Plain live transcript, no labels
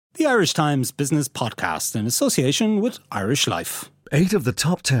the Irish Times Business Podcast in association with Irish Life. 8 of the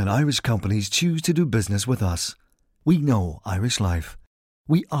top 10 Irish companies choose to do business with us. We know Irish Life.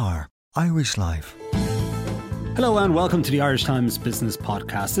 We are Irish Life. Hello and welcome to the Irish Times Business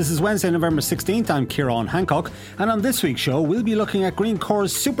Podcast. This is Wednesday, November 16th. I'm Ciarán Hancock, and on this week's show we'll be looking at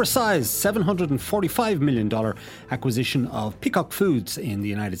Greencore's supersized $745 million acquisition of Peacock Foods in the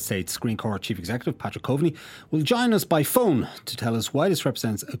United States. Greencore Chief Executive Patrick Coveney will join us by phone to tell us why this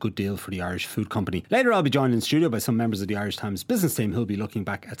represents a good deal for the Irish food company. Later I'll be joined in studio by some members of the Irish Times business team who'll be looking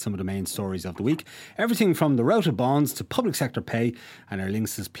back at some of the main stories of the week. Everything from the routed bonds to public sector pay and Aer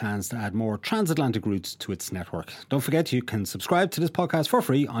Lingus' plans to add more transatlantic routes to its network. Don't forget you can subscribe to this podcast for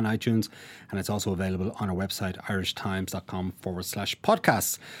free on iTunes, and it's also available on our website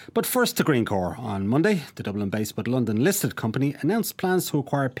irishtimes.com/podcasts. But first to Greencore. On Monday, the Dublin-based but London-listed company announced plans to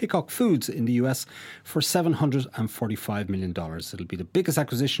acquire Peacock Foods in the US for $745 million. It'll be the biggest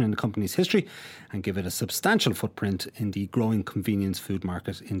acquisition in the company's history and give it a substantial footprint in the growing convenience food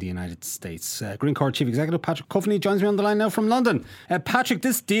market in the United States. Greencore Chief Executive Patrick Coveney joins me on the line now from London. Patrick,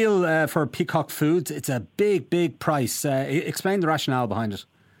 this deal for Peacock Foods, it's a big price. Explain the rationale behind it.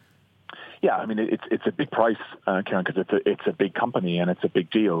 Yeah, I mean, it's a big price, Ciarán, because it's a big company and it's a big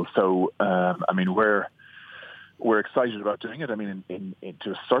deal. So, I mean, we're excited about doing it. I mean,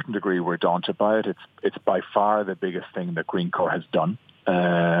 to a certain degree, we're daunted by it. It's by far the biggest thing that Greencore has done.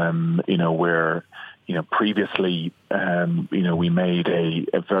 Previously, we made a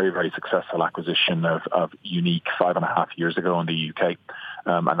very, very successful acquisition of Unique 5.5 years ago in the UK.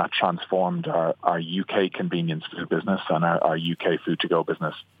 And that transformed our UK convenience food business and our UK food-to-go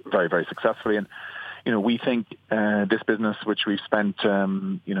business very, very successfully. And, we think this business, which we've spent,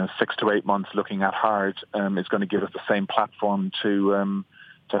 6 to 8 months looking at hard, is going to give us the same platform to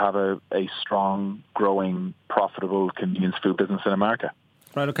have a strong, growing, profitable convenience food business in America.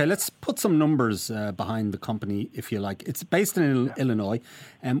 Right, okay, let's put some numbers behind the company, if you like. It's based in Illinois.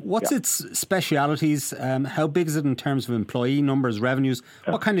 What's its specialities? How big is it in terms of employee numbers, revenues?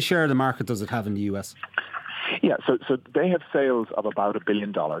 What kind of share of the market does it have in the US? Yeah, so they have sales of about $1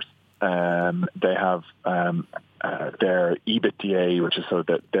 billion. They have their EBITDA, which is so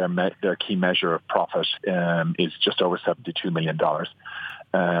that their key measure of profit, is just over $72 million.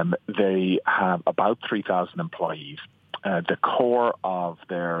 They have about 3,000 employees. The core of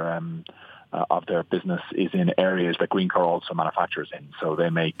their business is in areas that Greencore also manufactures in. So they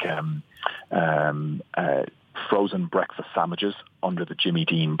make frozen breakfast sandwiches under the Jimmy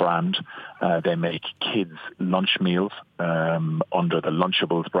Dean brand. They make kids' lunch meals under the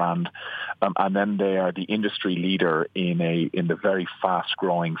Lunchables brand, and then they are the industry leader in the very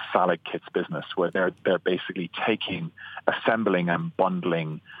fast-growing salad kits business, where they're basically assembling and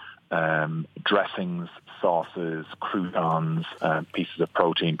bundling dressings, sauces, croutons, pieces of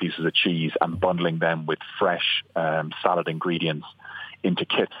protein, pieces of cheese, and bundling them with fresh salad ingredients into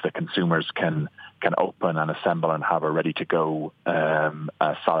kits that consumers can open and assemble and have a ready-to-go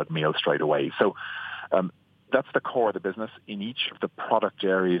salad meal straight away. So that's the core of the business. In each of the product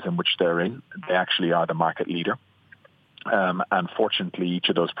areas in which they're in, they actually are the market leader. And fortunately, each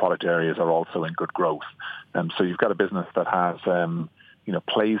of those product areas are also in good growth. So you've got a business that has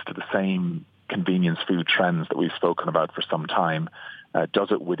plays to the same convenience food trends that we've spoken about for some time,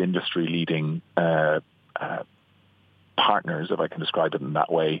 does it with industry-leading partners, if I can describe it in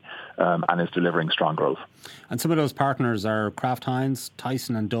that way, and is delivering strong growth. And some of those partners are Kraft Heinz,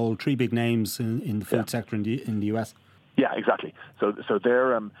 Tyson and Dole, 3 big names in the food sector in the US. Yeah, exactly. So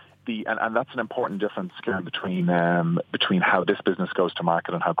they're and that's an important difference between how this business goes to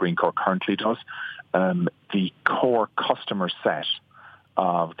market and how Greencore currently does. The core customer set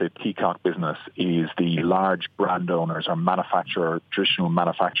of the Peacock business is the large brand owners or traditional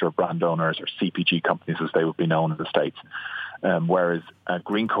manufacturer brand owners, or CPG companies as they would be known in the States. Whereas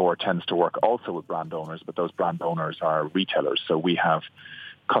Greencore tends to work also with brand owners, but those brand owners are retailers. So we have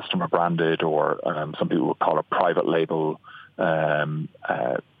customer branded, or some people would call it private label,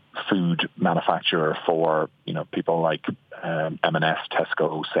 food manufacturer for people like M&S,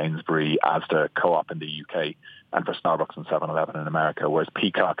 Tesco, Sainsbury, Asda, Co-op in the UK, and for Starbucks and 7-Eleven in America. Whereas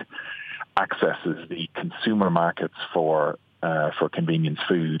Peacock accesses the consumer markets for convenience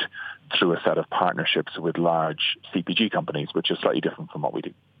food through a set of partnerships with large CPG companies, which is slightly different from what we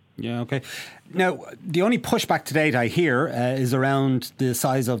do. Yeah, okay. Now, the only pushback to date I hear is around the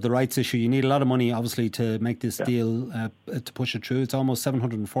size of the rights issue. You need a lot of money, obviously, to make this deal, to push it through. It's almost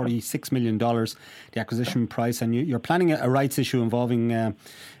 $746 million, the acquisition price, and you're planning a rights issue involving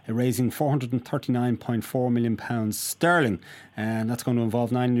raising £439.4 million sterling, and that's going to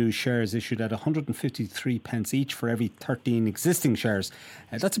involve 9 new shares issued at 153 pence each for every 13 existing shares.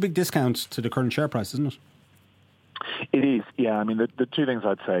 That's a big discount to the current share price, isn't it? It is, yeah. I mean, the two things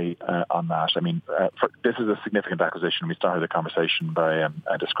I'd say on that. I mean, this is a significant acquisition. We started the conversation by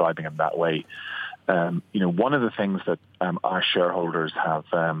describing it that way. One of the things that our shareholders have,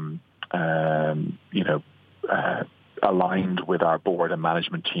 aligned with our board and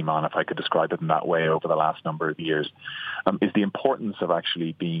management team on, if I could describe it in that way, over the last number of years, is the importance of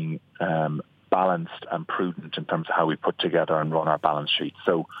actually being balanced and prudent in terms of how we put together and run our balance sheet.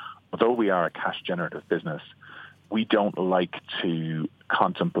 So, although we are a cash-generative business, we don't like to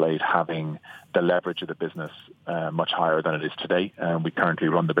contemplate having the leverage of the business much higher than it is today. We currently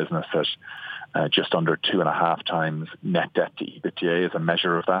run the business at just under 2.5 times net debt to EBITDA as a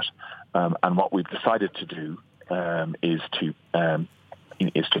measure of that. And what we've decided to do is to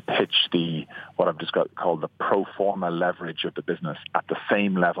pitch what I've called the pro forma leverage of the business at the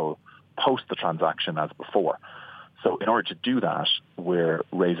same level post the transaction as before. So in order to do that, we're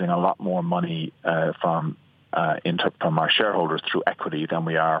raising a lot more money from our shareholders through equity than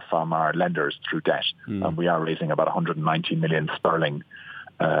we are from our lenders through debt. We are raising about 190 million sterling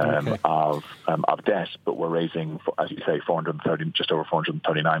of debt, but we're raising, as you say, just over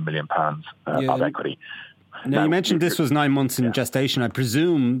 439 million pounds of equity. Now, you mentioned this was 9 months in gestation. I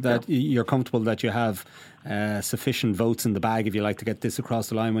presume that you're comfortable that you have sufficient votes in the bag, if you like, to get this across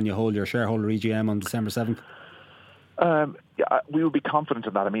the line when you hold your shareholder EGM on December 7th? We would be confident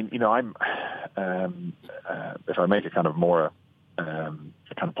in that. I mean, I'm if I make a kind of more a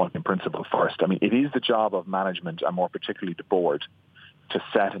kind of point in principle first. I mean, it is the job of management, and more particularly the board, to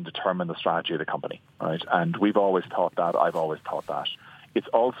set and determine the strategy of the company, right? And we've always thought that. I've always thought that. It's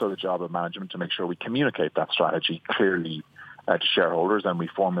also the job of management to make sure we communicate that strategy clearly to shareholders, and we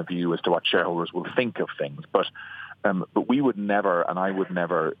form a view as to what shareholders will think of things. But we would never, and I would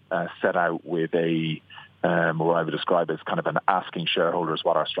never set out with what I would describe as kind of an asking shareholders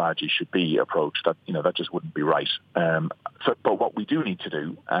what our strategy should be approach. That just wouldn't be right. But what we do need to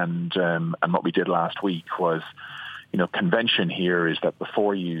do, and what we did last week was, convention here is that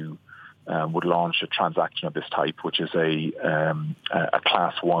before you would launch a transaction of this type, which is a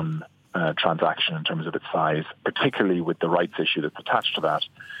class 1 transaction in terms of its size, particularly with the rights issue that's attached to that,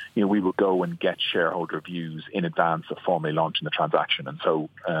 we will go and get shareholder views in advance of formally launching the transaction. And so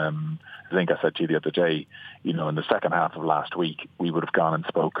I think I said to you the other day, in the second half of last week, we would have gone and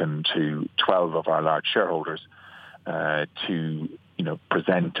spoken to 12 of our large shareholders to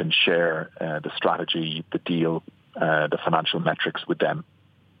present and share the strategy, the deal, the financial metrics with them,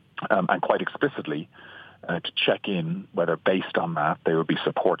 and quite explicitly to check in whether, based on that, they would be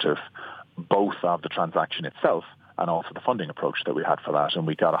supportive both of the transaction itself and also the funding approach that we had for that. And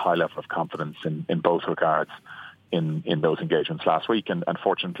we got a high level of confidence in both regards in those engagements last week. And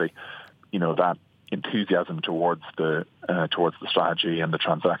fortunately, that enthusiasm towards the strategy and the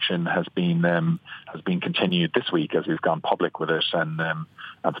transaction has been continued this week as we've gone public with it and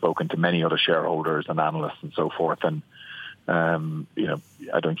spoken to many other shareholders and analysts and so forth. And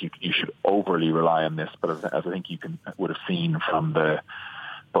I don't think you should overly rely on this, but as I think you would have seen from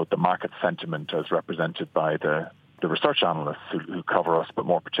both the market sentiment as represented by the research analysts who cover us, but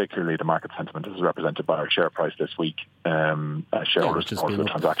more particularly the market sentiment as represented by our share price this week. Shareholders support for the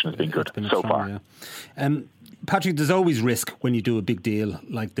transaction has been good so far. Yeah. Patrick, there's always risk when you do a big deal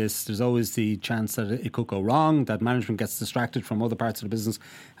like this. There's always the chance that it could go wrong, that management gets distracted from other parts of the business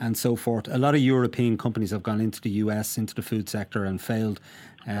and so forth. A lot of European companies have gone into the US, into the food sector and failed.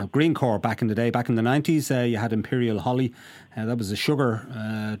 Greencore back in the day, back in the 90s, you had Imperial Holly. That was a sugar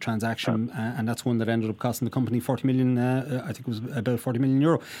transaction, and that's one that ended up costing the company 40 million, I think it was about 40 million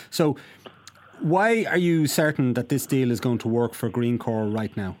euro. So why are you certain that this deal is going to work for Greencore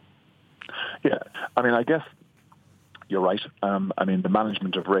right now? Yeah, I mean, I guess you're right. I mean, the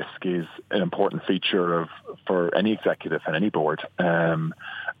management of risk is an important feature for any executive and any board. I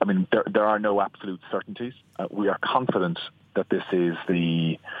mean, there are no absolute certainties. We are confident that this is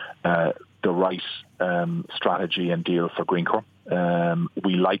the right strategy and deal for Greencore.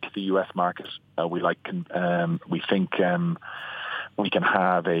 We like the US market. We think we can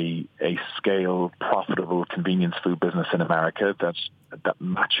have a scale, profitable convenience food business in America that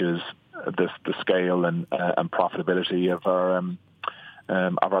matches the scale and profitability of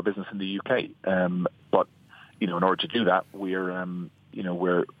our business in the UK. But in order to do that,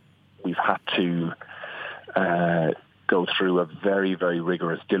 we're we've had to go through a very, very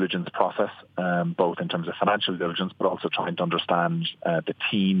rigorous diligence process, both in terms of financial diligence, but also trying to understand the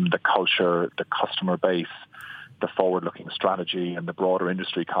team, the culture, the customer base, the forward-looking strategy, and the broader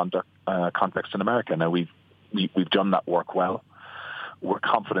industry context in America. Now, we've done that work well. We're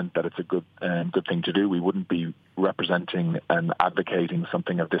confident that it's a good thing to do. We wouldn't be representing and advocating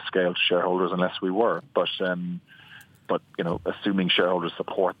something of this scale to shareholders unless we were. But assuming shareholders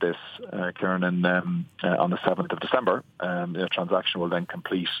support this, Kieran, and on the 7th of December, the transaction will then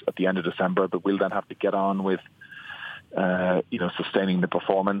complete at the end of December. But we'll then have to get on with sustaining the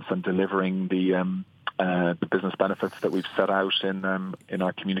performance and delivering the business benefits that we've set out in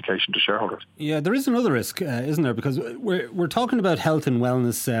our communication to shareholders. Yeah, there is another risk, isn't there? Because we're talking about health and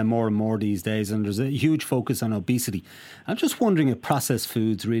wellness more and more these days, and there's a huge focus on obesity. I'm just wondering if processed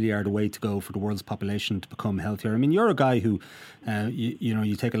foods really are the way to go for the world's population to become healthier. I mean, you're a guy who,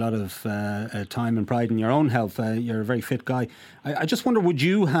 you take a lot of time and pride in your own health. You're a very fit guy. I just wonder, would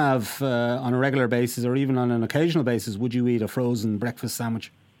you have, on a regular basis or even on an occasional basis, would you eat a frozen breakfast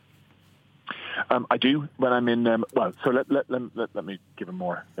sandwich? I do when I'm in. So let me give a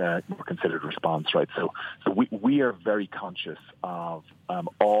more considered response, right? So we are very conscious of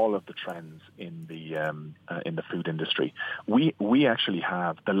all of the trends in the food industry. We actually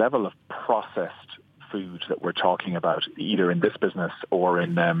have the level of processed food that we're talking about, either in this business or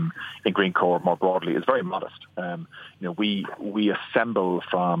in Greencore more broadly, is very modest. We assemble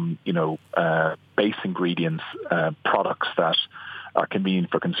from base ingredients products that are convenient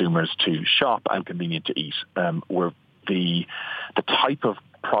for consumers to shop and convenient to eat. We're the type of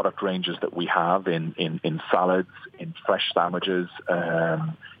product ranges that we have in salads, in fresh sandwiches,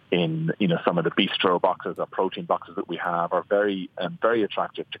 in some of the bistro boxes or protein boxes that we have are very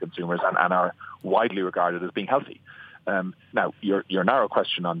attractive to consumers and are widely regarded as being healthy. Now, your narrow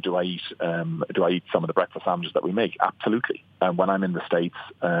question on do I eat some of the breakfast sandwiches that we make? Absolutely. When I'm in the States,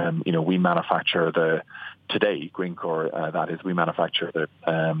 we manufacture today, Greencore, that is, we manufacture the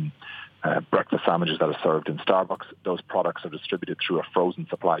breakfast sandwiches that are served in Starbucks. Those products are distributed through a frozen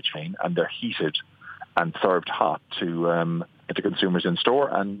supply chain, and they're heated and served hot to consumers in store.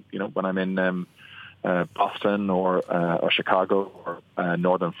 And when I'm in Boston or Chicago or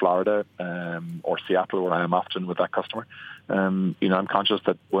northern Florida or Seattle, where I am often with that customer, I'm conscious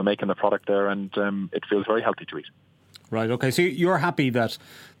that we're making the product there, and it feels very healthy to eat. Right, okay. So you're happy that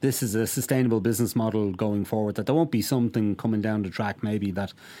this is a sustainable business model going forward, that there won't be something coming down the track maybe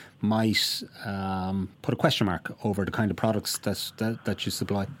that might put a question mark over the kind of products that you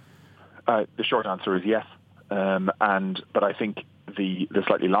supply? The short answer is yes. But I think the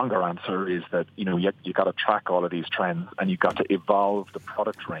slightly longer answer is that, you got to track all of these trends, and you've got to evolve the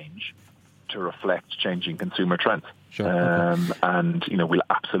product range to reflect changing consumer trends. Sure. Okay. And, we'll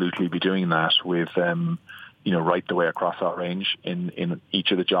absolutely be doing that with right the way across our range in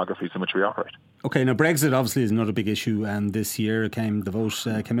each of the geographies in which we operate. Okay, now Brexit obviously is another big issue, and this year the vote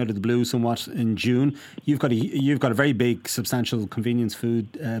came out of the blue somewhat in June. You've got a very big, substantial convenience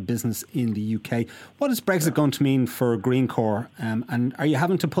food business in the UK. What is Brexit going to mean for Greencore? And are you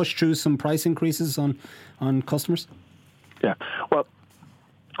having to push through some price increases on customers? Yeah, well,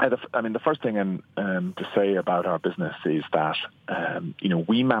 the first thing to say about our business is that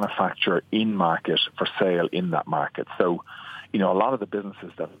we manufacture in market for sale in that market. So, a lot of the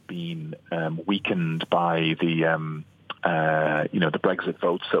businesses that have been weakened by the Brexit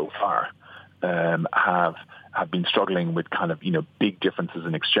vote so far have been struggling with kind of big differences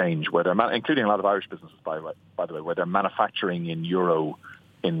in exchange, where they're including a lot of Irish businesses, by the way, where they're manufacturing in euro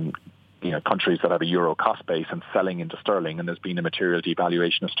in countries that have a euro cost base and selling into sterling, and there's been a material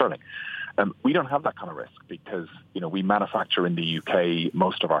devaluation of sterling. We don't have that kind of risk because, we manufacture in the UK,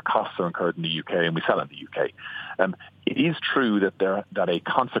 most of our costs are incurred in the UK, and we sell in the UK. It is true that a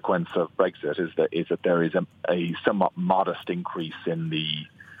consequence of Brexit is that there is a somewhat modest increase in the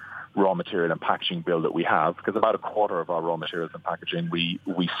raw material and packaging bill that we have, because about a quarter of our raw materials and packaging we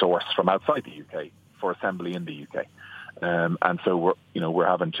source from outside the UK for assembly in the UK. And so we're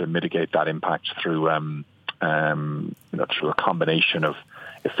having to mitigate that impact through through a combination of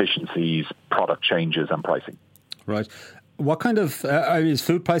efficiencies, product changes, and pricing. Right. What kind of is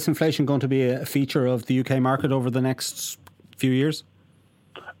food price inflation going to be a feature of the UK market over the next few years?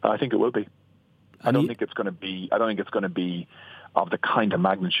 I think it will be. I don't think it's going to be of the kind of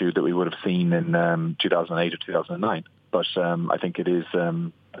magnitude that we would have seen in 2008 or 2009. But I think it is.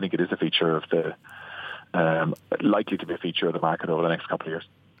 I think it is a feature of the. Likely to be a feature of the market over the next couple of years.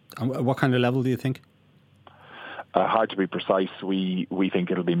 And what kind of level do you think? Hard to be precise. We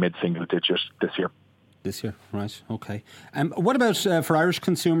think it'll be mid-single digit this year. This year, right? Okay. What about for Irish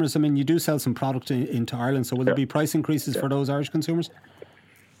consumers? I mean, you do sell some product into Ireland, so will there be price increases for those Irish consumers?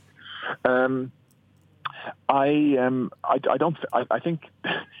 I think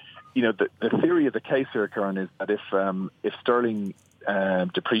the theory of the case here, Kieran, is that if sterling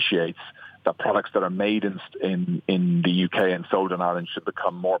depreciates, that products that are made in the UK and sold in Ireland should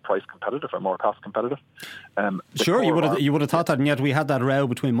become more price competitive or more cost competitive. Sure, you would have thought that, and yet we had that row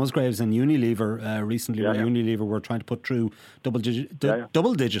between Musgraves and Unilever recently, where Unilever were trying to put through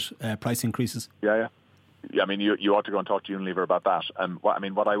double-digit price increases. Yeah. I mean, you ought to go and talk to Unilever about that.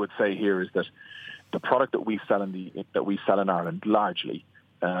 What I would say here is that the product that we sell in Ireland largely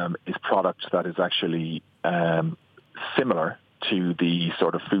is product that is actually similar to the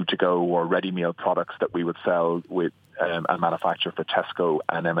sort of food to go or ready meal products that we would sell with and manufacture for Tesco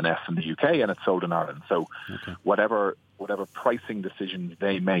and M&S in the UK, and it's sold in Ireland. So whatever pricing decisions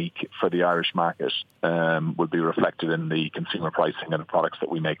they make for the Irish market will be reflected in the consumer pricing of the products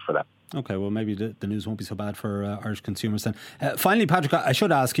that we make for them. Okay, well, maybe the news won't be so bad for Irish consumers then. Finally, Patrick, I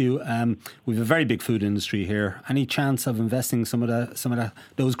should ask you, we have a very big food industry here. Any chance of investing some of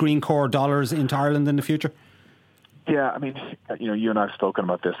those green core dollars into Ireland in the future? Yeah, I mean, you and I have spoken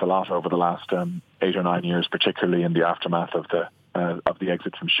about this a lot over the last 8 or 9 years, particularly in the aftermath of the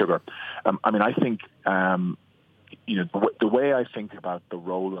exit from sugar. I think the way I think about the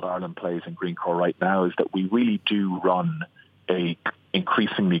role that Ireland plays in green core right now is that we really do run a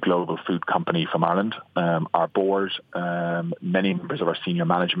increasingly global food company from Ireland. Our board, many members of our senior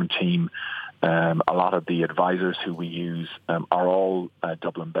management team, a lot of the advisors who we use are all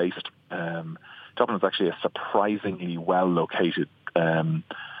Dublin-based. Dublin is actually a surprisingly well-located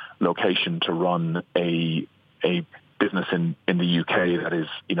location to run a business in the UK that is,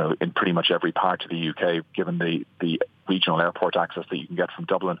 in pretty much every part of the UK, given the regional airport access that you can get from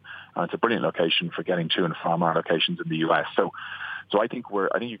Dublin. And it's a brilliant location for getting to and from our locations in the US. So I think you're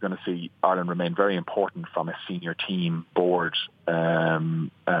going to see Ireland remain very important from a senior team board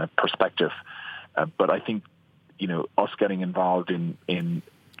perspective. But I think, us getting involved in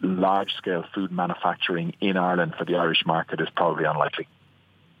large-scale food manufacturing in Ireland for the Irish market is probably unlikely.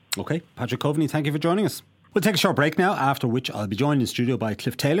 Okay, Patrick Coveney, thank you for joining us. We'll take a short break now, after which I'll be joined in studio by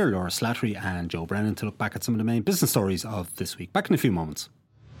Cliff Taylor, Laura Slattery and Joe Brennan to look back at some of the main business stories of this week. Back in a few moments.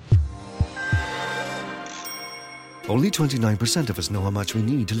 Only 29% of us know how much we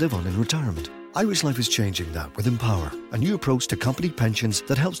need to live on in retirement. Irish Life is changing that with Empower, a new approach to company pensions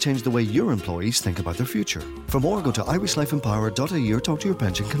that helps change the way your employees think about their future. For more, go to irishlifeempower.ie or talk to your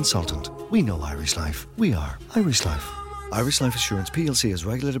pension consultant. We know Irish Life. We are Irish Life. Irish Life Assurance PLC is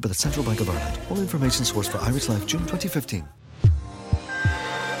regulated by the Central Bank of Ireland. All information sourced for Irish Life June 2015.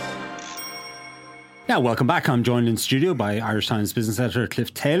 Now, welcome back. I'm joined in studio by Irish Times business editor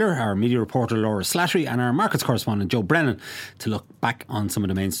Cliff Taylor, our media reporter Laura Slattery and our markets correspondent Joe Brennan to look back on some of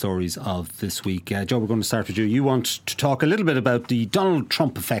the main stories of this week. Joe, we're going to start with you. You want to talk a little bit about the Donald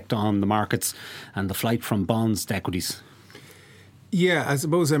Trump effect on the markets and the flight from bonds to equities. Yeah, I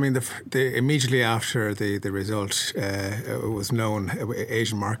suppose, the immediately after the result was known,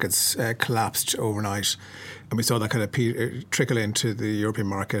 Asian markets collapsed overnight. And we saw that kind of trickle into the European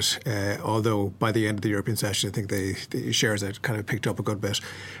market, although by the end of the European session, I think the shares had kind of picked up a good bit.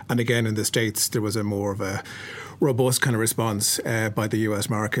 And again, in the States, there was a more of a robust kind of response by the US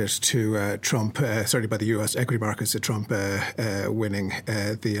market to Trump, certainly by the US equity markets to Trump winning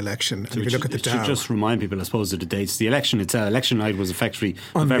the election. So if you look at the Dow, just remind people, I suppose, of the dates. The election night was effectively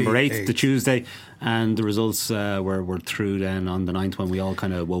November 8th, the Tuesday, and the results were through then on the 9th when we all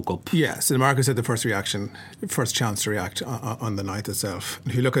kind of woke up. Yeah, so the markets had the first chance to react on the 9th itself.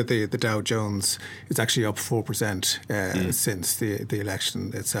 If you look at the Dow Jones, it's actually up 4% since the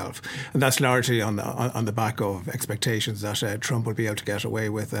election itself. And that's largely on the back of expectations that Trump will be able to get away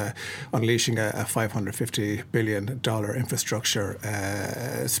with unleashing a $550 billion infrastructure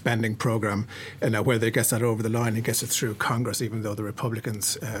spending program. And whether he gets that over the line, he gets it through Congress, even though the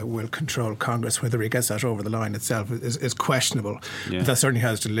Republicans will control Congress. Whether he gets that over the line itself is questionable. Yeah. But that certainly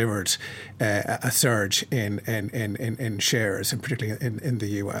has delivered a surge in shares, and particularly in the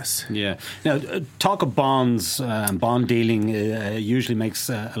US. Yeah. Now, talk of bonds and bond dealing usually makes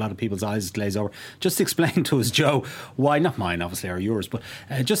a lot of people's eyes glaze over. Just explain to us, Joe, why, not mine obviously or yours, but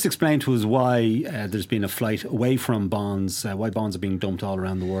just explain to us why there's been a flight away from bonds, why bonds are being dumped all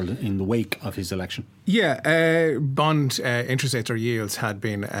around the world in the wake of his election. Yeah, bond interest rates or yields had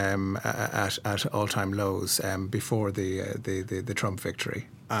been at all-time lows before the Trump victory.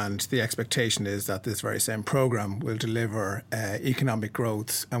 And the expectation is that this very same program will deliver economic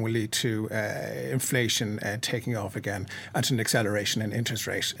growth and will lead to inflation taking off again and to an acceleration in interest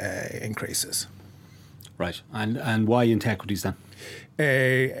rate increases. Right. And why into equities then?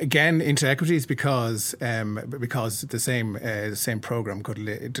 Again, into equities because the same program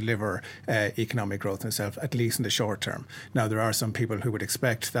could deliver economic growth in itself, at least in the short term. Now, there are some people who would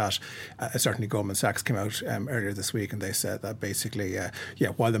expect that. Certainly, Goldman Sachs came out earlier this week and they said that basically,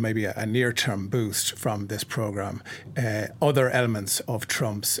 while there may be a near-term boost from this program, other elements of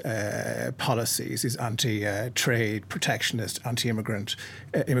Trump's policies, his anti-trade, protectionist, anti-immigrant,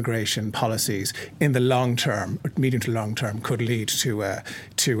 immigration policies, in the long term, medium to long term, could lead to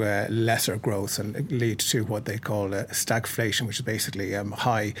lesser growth and lead to what they call stagflation, which is basically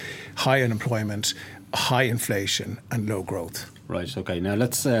high unemployment, high inflation and low growth. Right, okay. Now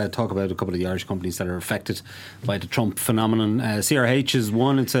let's talk about a couple of the Irish companies that are affected by the Trump phenomenon. CRH is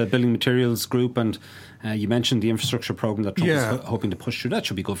one, it's a building materials group, and you mentioned the infrastructure programme that Trump is hoping to push through. That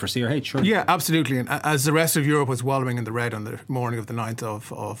should be good for CRH, sure. Yeah, absolutely. And as the rest of Europe was wallowing in the red on the morning of the 9th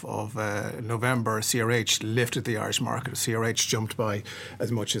of November, CRH lifted the Irish market. CRH jumped by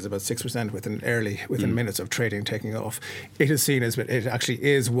as much as about 6% within minutes of trading taking off. It is seen as, it actually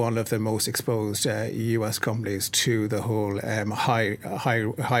is one of the most exposed US companies to the whole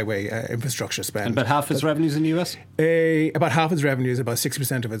highway infrastructure spend. And about half its revenues in the US? About half its revenues, about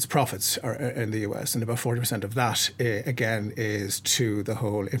 60% of its profits are in the US, and about 40% of that, again, is to the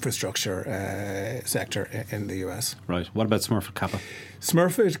whole infrastructure sector in the US. Right. What about Smurfit Kappa?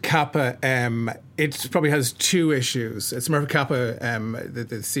 Smurfit Kappa, it probably has two issues. Smurfit Kappa, the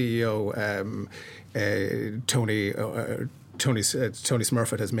CEO, Tony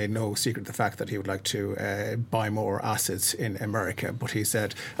Smurfit has made no secret of the fact that he would like to buy more assets in America. But he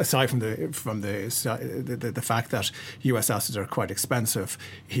said, aside from the fact that US assets are quite expensive,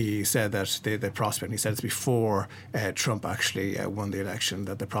 he said that the prospect, and he said it's before Trump actually won the election,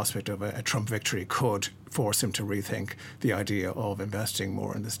 that the prospect of a Trump victory could force him to rethink the idea of investing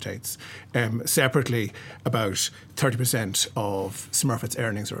more in the States. Separately, about 30% of Smurfit's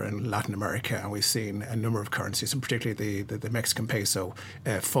earnings are in Latin America, and we've seen a number of currencies, and particularly the Mexican peso,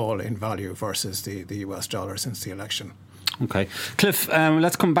 fall in value versus the US dollar since the election. Okay. Cliff,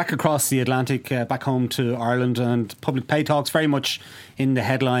 let's come back across the Atlantic, back home to Ireland, and public pay talks very much in the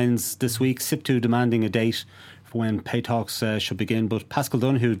headlines this week. SIPTU demanding a date for when pay talks should begin, but Paschal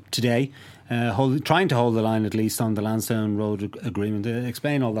Donohoe today trying to hold the line at least on the Lansdowne Road agreement.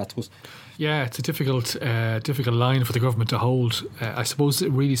 Explain all that to us. Yeah, it's a difficult line for the government to hold. I suppose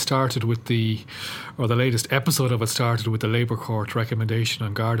it really started with the latest episode of it started with the Labour Court recommendation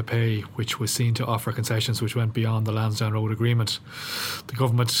on Garda pay, which was seen to offer concessions which went beyond the Lansdowne Road agreement. The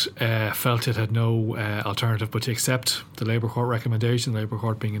government felt it had no alternative but to accept the Labour Court recommendation, the Labour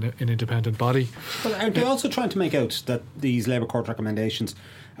Court being an independent body. Well, aren't they also trying to make out that these Labour Court recommendations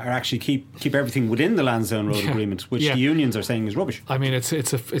are actually keep everything within the Lansdowne Road agreement, which the unions are saying is rubbish? I mean, it's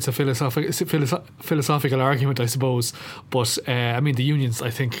a philosophical argument, I suppose, but I mean, the unions, I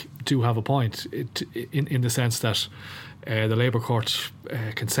think, do have a point in the sense that the Labour Court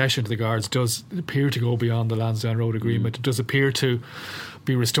concession to the Guards does appear to go beyond the Lansdowne Road agreement. It does appear to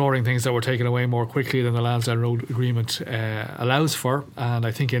be restoring things that were taken away more quickly than the Lansdowne Road agreement allows for, and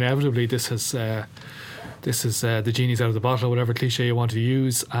I think inevitably this is the genie's out of the bottle, whatever cliche you want to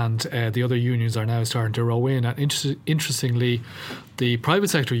use, and the other unions are now starting to row in. And interestingly, the private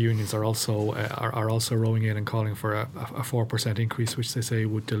sector unions are also rowing in and calling for a 4% increase, which they say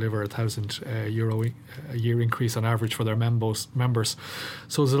would deliver €1,000 a year increase on average for their members.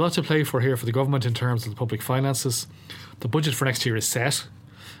 So there's a lot to play for here for the government in terms of the public finances. The budget for next year is set.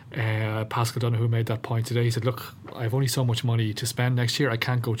 Paschal Donohoe made that point today. He said, look, I have only so much money to spend next year. I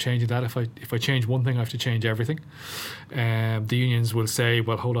can't go changing that. If I change one thing, I have to change everything. The unions will say,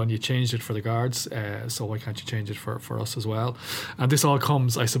 well, hold on, you changed it for the Guards, so why can't you change it for us as well? And this all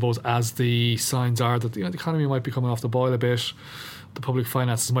comes, I suppose, as the signs are that the economy might be coming off the boil a bit. The public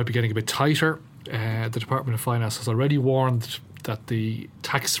finances might be getting a bit tighter. The Department of Finance has already warned that the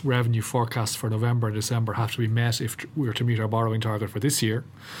tax revenue forecasts for November and December have to be met if we were to meet our borrowing target for this year.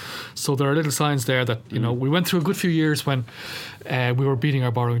 So there are little signs there that, we went through a good few years when we were beating our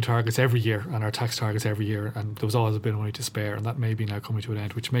borrowing targets every year and our tax targets every year, and there was always a bit of money to spare, and that may be now coming to an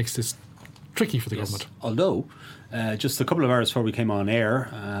end, which makes this tricky for the government. Although, just a couple of hours before we came on air,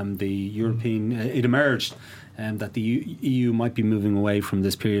 the European, it emerged that the EU might be moving away from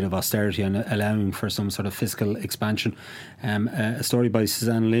this period of austerity and allowing for some sort of fiscal expansion. A story by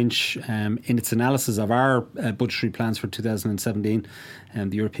Suzanne Lynch, in its analysis of our budgetary plans for 2017,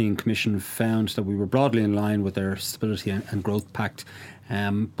 the European Commission found that we were broadly in line with their Stability and Growth Pact,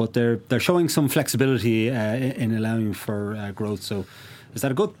 but they're showing some flexibility in allowing for growth. So is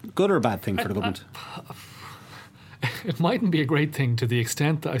that a good or a bad thing for the government? it mightn't be a great thing to the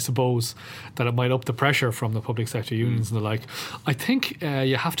extent that I suppose that it might up the pressure from the public sector unions and the like. I think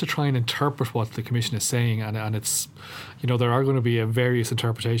you have to try and interpret what the Commission is saying, and it's, there are going to be various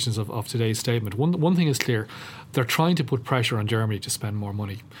interpretations of today's statement. One thing is clear: they're trying to put pressure on Germany to spend more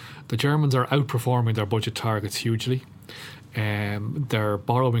money. The Germans are outperforming their budget targets hugely. Their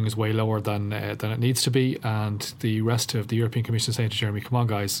borrowing is way lower than it needs to be, and the rest of the European Commission is saying to Germany, come on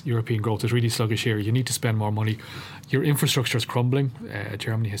guys, European growth is really sluggish here, you need to spend more money, your infrastructure is crumbling.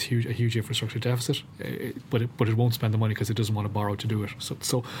 Germany has a huge infrastructure deficit, but it won't spend the money because it doesn't want to borrow to do it.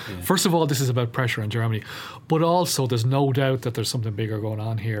 So first of all, this is about pressure on Germany, but also there's no doubt that there's something bigger going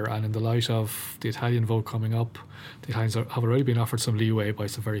on here, and in the light of the Italian vote coming up, the Italians have already been offered some leeway by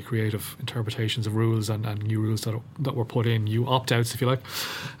some very creative interpretations of rules and new rules that were put in, new opt-outs, if you like,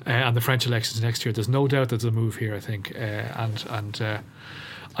 and the French elections next year. There's no doubt there's a move here, I think, and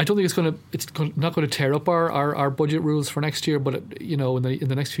I don't think it's not going to tear up our budget rules for next year, but in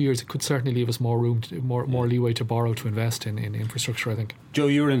the next few years it could certainly leave us more room, more leeway to borrow to invest in infrastructure, I think. Joe,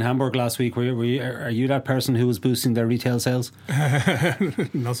 you were in Hamburg last week. Are you that person who was boosting their retail sales?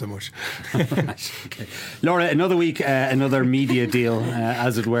 Not so much. Okay. Laura, another week, another media deal,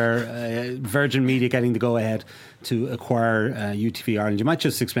 as it were. Virgin Media getting the go-ahead to acquire UTV Ireland. You might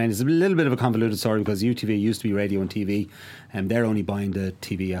just explain. It's a little bit of a convoluted story because UTV used to be radio and TV, and they're only buying the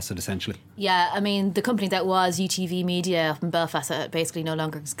TV asset essentially. Yeah, I mean, the company that was UTV Media up in Belfast basically no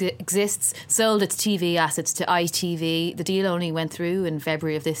longer exists, sold its TV assets to ITV. The deal only went through in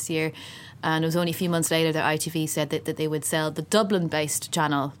February of this year, and it was only a few months later that ITV said that they would sell the Dublin-based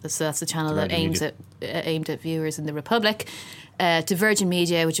channel. So that's the channel that aimed at viewers in the Republic, to Virgin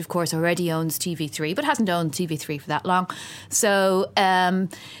Media, which of course already owns TV3 but hasn't owned TV3 for that long. So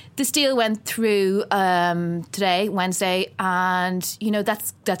this deal went through today, Wednesday, and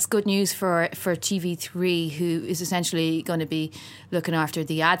that's good news for TV3, who is essentially going to be looking after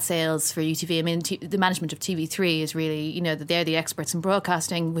the ad sales for UTV. I mean, the management of TV3 is really, they're the experts in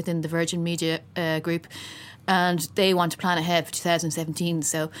broadcasting within the Virgin Media group, and they want to plan ahead for 2017.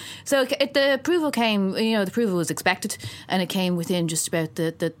 So the approval came, the approval was expected, and it came within just about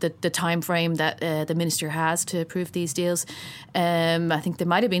the time frame that the minister has to approve these deals. I think there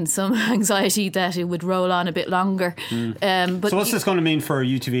might have been some anxiety that it would roll on a bit longer. But so what's this going to mean for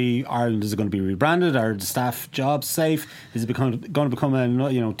UTV Ireland? Is it going to be rebranded? Are the staff jobs safe? Is it going to become a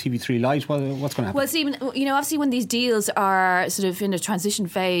TV3 Lite? What's going to happen? Well, Stephen, obviously when these deals are sort of in a transition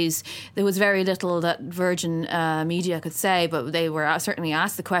phase, there was very little that Virgin Media could say, but they were certainly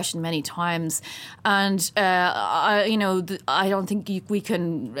asked the question many times, and I don't think we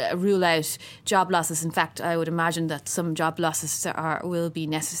can rule out job losses. In fact, I would imagine that some job losses will be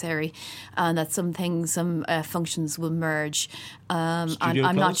necessary, and that some functions will merge.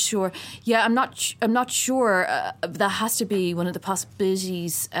 I'm not sure. Yeah, I'm not sure. That has to be one of the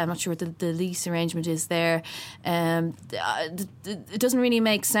possibilities. I'm not sure what the lease arrangement is there. It doesn't really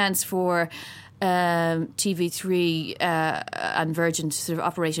make sense for TV3 and Virgin to sort of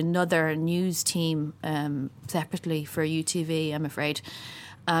operate another news team separately for UTV, I'm afraid.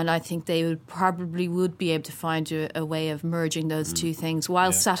 And I think they would be able to find a way of merging those two things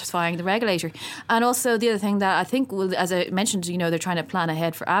while satisfying the regulator. And also the other thing that I think will, as I mentioned, they're trying to plan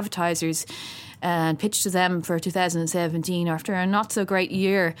ahead for advertisers and pitch to them for 2017 after a not so great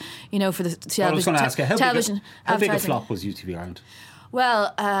year, for the television. I was going to ask you, how big a flop was UTV Ireland?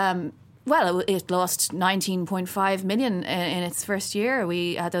 Well, it lost 19.5 million in its first year.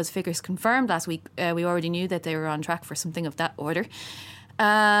 We had those figures confirmed last week. We already knew that they were on track for something of that order.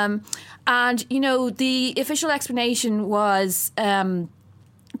 And the official explanation was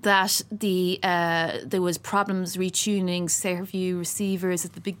that there was problems retuning Fairview receivers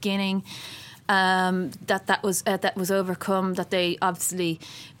at the beginning. That was overcome. That they obviously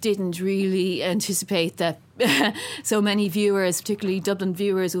didn't really anticipate that so many viewers, particularly Dublin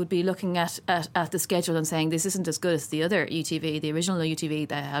viewers, would be looking at the schedule and saying this isn't as good as the other UTV, the original UTV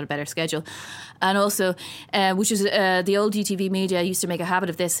that had a better schedule. And also, which is the old UTV Media used to make a habit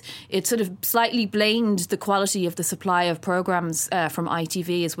of this, it sort of slightly blamed the quality of the supply of programmes from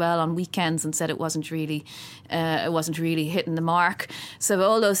ITV as well on weekends and said it wasn't really hitting the mark. So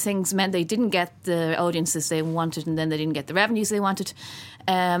all those things meant they didn't get the audiences they wanted, and then they didn't get the revenues they wanted.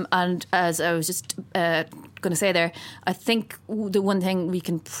 And as I was just going to say there, I think the one thing we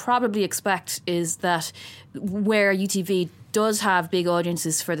can probably expect is that where UTV does have big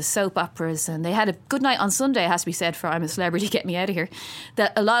audiences for the soap operas, and they had a good night on Sunday, it has to be said, for I'm a Celebrity, Get Me Out of Here,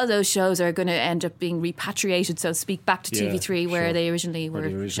 that a lot of those shows are going to end up being repatriated, so to speak, back to TV3 where they originally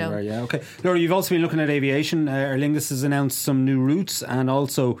were shown. Okay. Laura, you've also been looking at aviation. Aer Lingus has announced some new routes and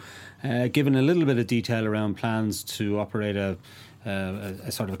also given a little bit of detail around plans to operate a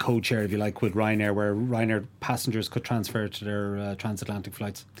sort of a code share, if you like, with Ryanair, where Ryanair passengers could transfer to their transatlantic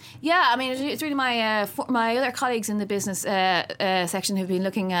flights. Yeah, I mean, it's really my other colleagues in the business section who've been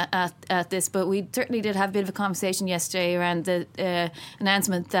looking at this, but we certainly did have a bit of a conversation yesterday around the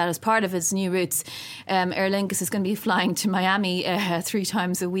announcement that as part of its new routes, Aer Lingus is going to be flying to Miami 3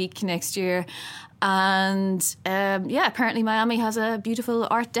 times a week next year. And apparently Miami has a beautiful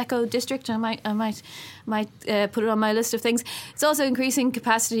Art Deco district. I might put it on my list of things. It's also increasing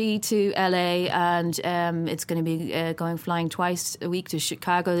capacity to LA, and it's going to be flying twice a week to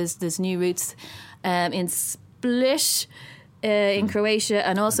Chicago. There's new routes in Split in Croatia,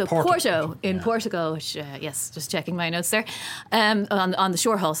 and also Porto in Portugal. Which just checking my notes there on the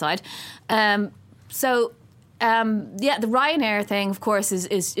short haul side. The Ryanair thing, of course,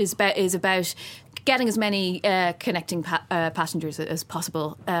 is about getting as many connecting passengers as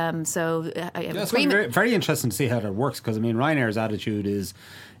possible. It's very, very interesting to see how that works, because I mean, Ryanair's attitude is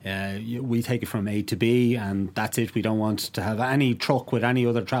we take it from A to B and that's it. We don't want to have any truck with any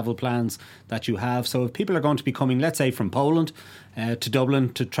other travel plans that you have. So if people are going to be coming, let's say from Poland to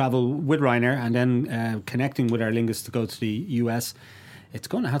Dublin to travel with Ryanair and then connecting with Aer Lingus to go to the US, it's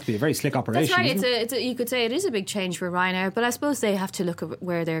going to have to be a very slick operation. That's right. You could say it is a big change for Ryanair, but I suppose they have to look at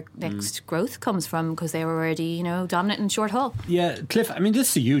where their next growth comes from, because they were already, dominant in short haul. Yeah, Cliff, I mean,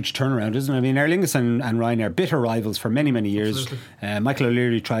 this is a huge turnaround, isn't it? I mean, Aer Lingus and Ryanair, bitter rivals for many, many years. Michael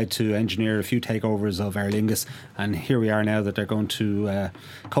O'Leary tried to engineer a few takeovers of Aer Lingus, and here we are now that they're going to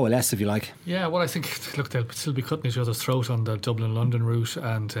coalesce, if you like. Yeah, well, I think, look, they'll still be cutting each other's throat on the Dublin-London route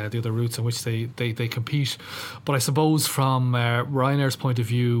and the other routes in which they compete. But I suppose from Ryanair's point of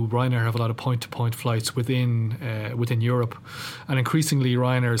view, Ryanair have a lot of point-to-point flights within Europe, and increasingly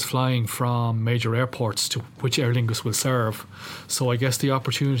Ryanair is flying from major airports to which Aer Lingus will serve. So I guess the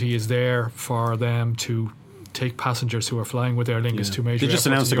opportunity is there for them to take passengers who are flying with Aer Lingus to major airports. They just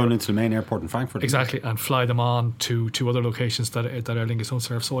announced they're going into the main airport in Frankfurt. Exactly, and fly them on to other locations that Aer Lingus don't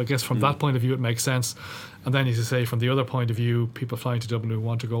serve. So I guess from that point of view it makes sense. And then, as you say, from the other point of view, people flying to Dublin who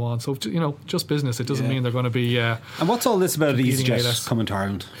want to go on. So, just business. It doesn't mean they're going to be... and what's all this about EasyJet coming to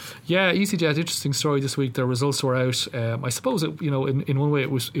Ireland? Yeah, EasyJet, interesting story this week. Their results were out. I suppose, in one way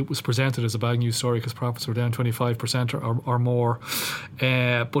it was presented as a bad news story because profits were down 25% or more.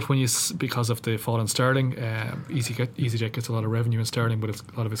 But because of the fall in sterling, EasyJet gets a lot of revenue in sterling, but a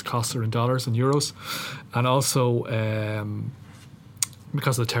lot of its costs are in dollars and euros. And also...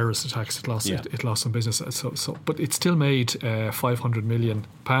 because of the terrorist attacks, it lost some business. But it still made £500 million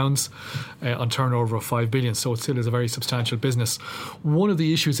on turnover of $5 billion. So it still is a very substantial business. One of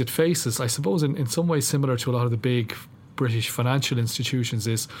the issues it faces, I suppose, in some ways similar to a lot of the big British financial institutions,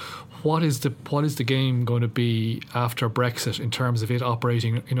 is what is the game going to be after Brexit in terms of it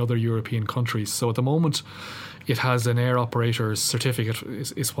operating in other European countries. So at the moment, it has an air operator's certificate,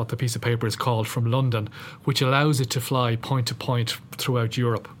 is what the piece of paper is called, from London, which allows it to fly point to point throughout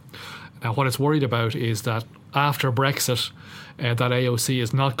Europe. Now, what it's worried about is that after Brexit, that AOC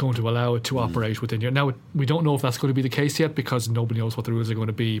is not going to allow it to operate within Europe. Now, we don't know if that's going to be the case yet because nobody knows what the rules are going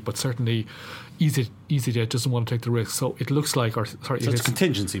to be, but certainly EasyJet doesn't want to take the risk. So it looks like... it's a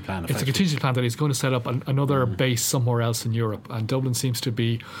contingency plan, It's a contingency plan that he's going to set up another base somewhere else in Europe, and Dublin seems to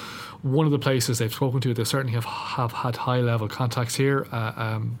be one of the places they've spoken to. They certainly have had high-level contacts here.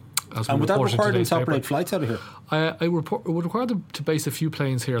 And would that require them to operate flights out of here? It would require them to base a few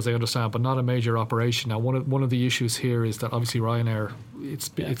planes here, as I understand, but not a major operation. Now, one of the issues here is that obviously Ryanair, its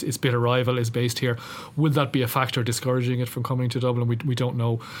bit of rival, is based here. Will that be a factor discouraging it from coming to Dublin? We don't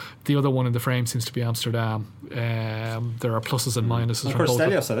know. The other one in the frame seems to be Amsterdam. There are pluses and minuses. Of course,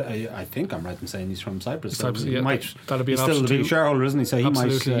 Stelios, I think I'm right in saying he's from Cyprus. So Cyprus, that'll be an he's still the big shareholder, isn't he? So he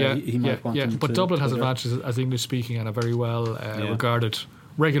might want them but to Dublin has advantages as English speaking and a very well regarded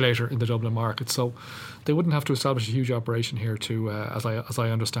regulator in the Dublin market, so they wouldn't have to establish a huge operation here to, as I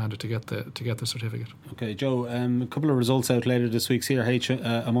understand it, to get the certificate. Okay, Joe, a couple of results out later this week.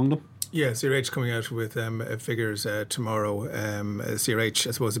 CRH among them. Yeah, CRH coming out with figures tomorrow. CRH,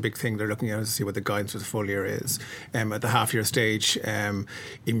 I suppose, the big thing they're looking at is to see what the guidance for the full year is. At the half-year stage,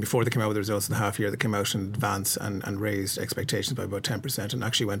 even before they came out with the results in the half-year, they came out in advance and raised expectations by about 10% and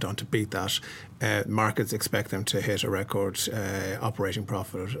actually went on to beat that. Markets expect them to hit a record operating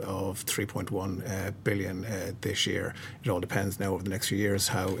profit of 3.1 billion this year. It all depends now over the next few years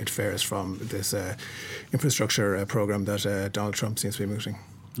how it fares from this infrastructure programme that Donald Trump seems to be mooting.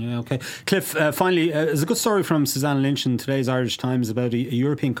 Yeah, okay. Cliff, finally, there's a good story from Susanna Lynch in today's Irish Times about a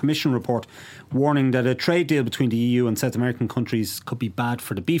European Commission report warning that a trade deal between the EU and South American countries could be bad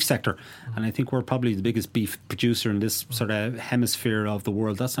for the beef sector. And I think we're probably the biggest beef producer in this sort of hemisphere of the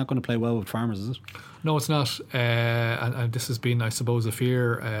world. That's not going to play well with farmers, is it? No, it's not. And this has been, I suppose, a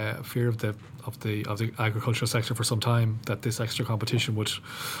fear of the agricultural sector for some time, that this extra competition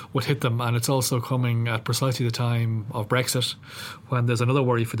would hit them. And it's also coming at precisely the time of Brexit, when there's another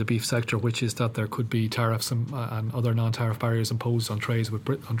worry for the beef sector, which is that there could be tariffs and other non-tariff barriers imposed on trade with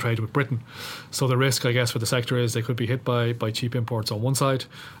Britain. So the risk, I guess, for the sector is they could be hit by cheap imports on one side,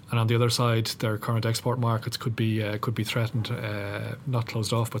 and on the other side, their current export markets could be threatened, not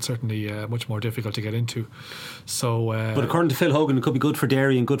closed off, but certainly much more difficult to get into. So, but according to Phil Hogan, it could be good for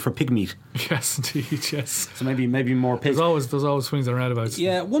dairy and good for pig meat. Yes, indeed, yes. So maybe more pigs. There's always swings and roundabouts.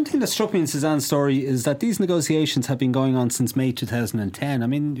 Yeah, one thing that struck me in Suzanne's story is that these negotiations have been going on since May 2010. I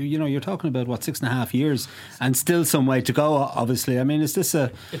mean, you're talking about 6.5 years, and still some way to go. Obviously, I mean, is this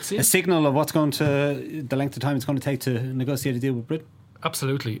a signal of the length of time it's going to take to negotiate a deal with Britain?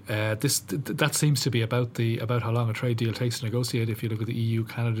 Absolutely. That seems to be about how long a trade deal takes to negotiate. If you look at the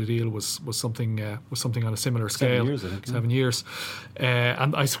EU-Canada deal, was something on a similar scale. 7 years, I think. 7 years.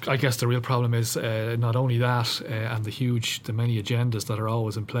 And I guess the real problem is not only that and the many agendas that are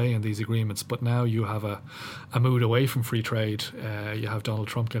always in play in these agreements, but now you have a mood away from free trade. You have Donald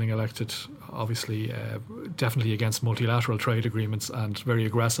Trump getting elected, obviously definitely against multilateral trade agreements and very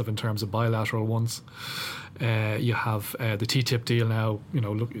aggressive in terms of bilateral ones. You have the TTIP deal now,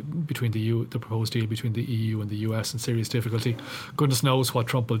 between the proposed deal between the EU and the US in serious difficulty. Goodness knows what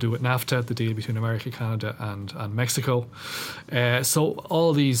Trump will do with NAFTA, the deal between America, Canada and Mexico. So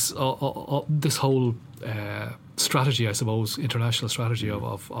all these, this whole strategy, I suppose, international strategy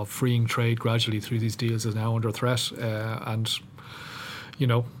of freeing trade gradually through these deals is now under threat, and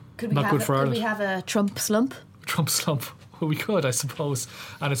not good for Ireland. Could we have a Trump slump? Trump slump. Well, we could, I suppose.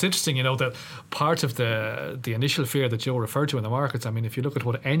 And it's interesting, that part of the initial fear that Joe referred to in the markets, I mean, if you look at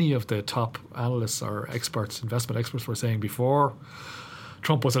what any of the top analysts or experts, investment experts, were saying before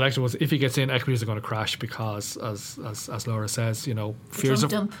Trump was elected, was if he gets in, equities are going to crash because, as Laura says,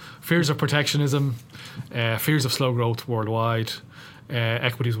 fears of protectionism, fears of slow growth worldwide.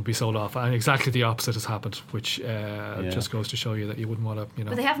 Equities would be sold off, and exactly the opposite has happened, which just goes to show you that you wouldn't want to,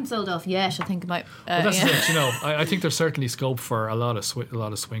 But they haven't sold off yet. I think it might. But that's it. I think there's certainly scope for a lot of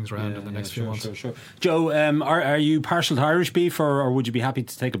swings around in the next few months. Sure. Joe, are you partial to Irish beef, or would you be happy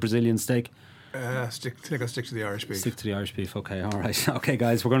to take a Brazilian steak? I think I'll stick to the Irish beef. Stick to the Irish beef, okay, all right. Okay,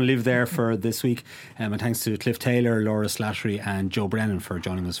 guys, we're going to leave there for this week. And thanks to Cliff Taylor, Laura Slattery and Joe Brennan for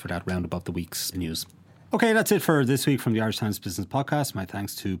joining us for that roundup of the week's news. Okay, that's it for this week from the Irish Times Business Podcast. My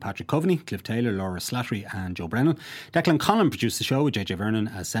thanks to Patrick Coveney, Cliff Taylor, Laura Slattery and Joe Brennan. Declan Conlon produced the show with JJ Vernon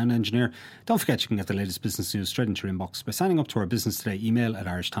as sound engineer. Don't forget you can get the latest business news straight into your inbox by signing up to our Business Today email at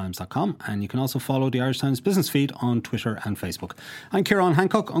irishtimes.com, and you can also follow the Irish Times business feed on Twitter and Facebook. I'm Ciarán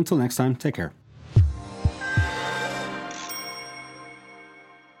Hancock. Until next time, take care.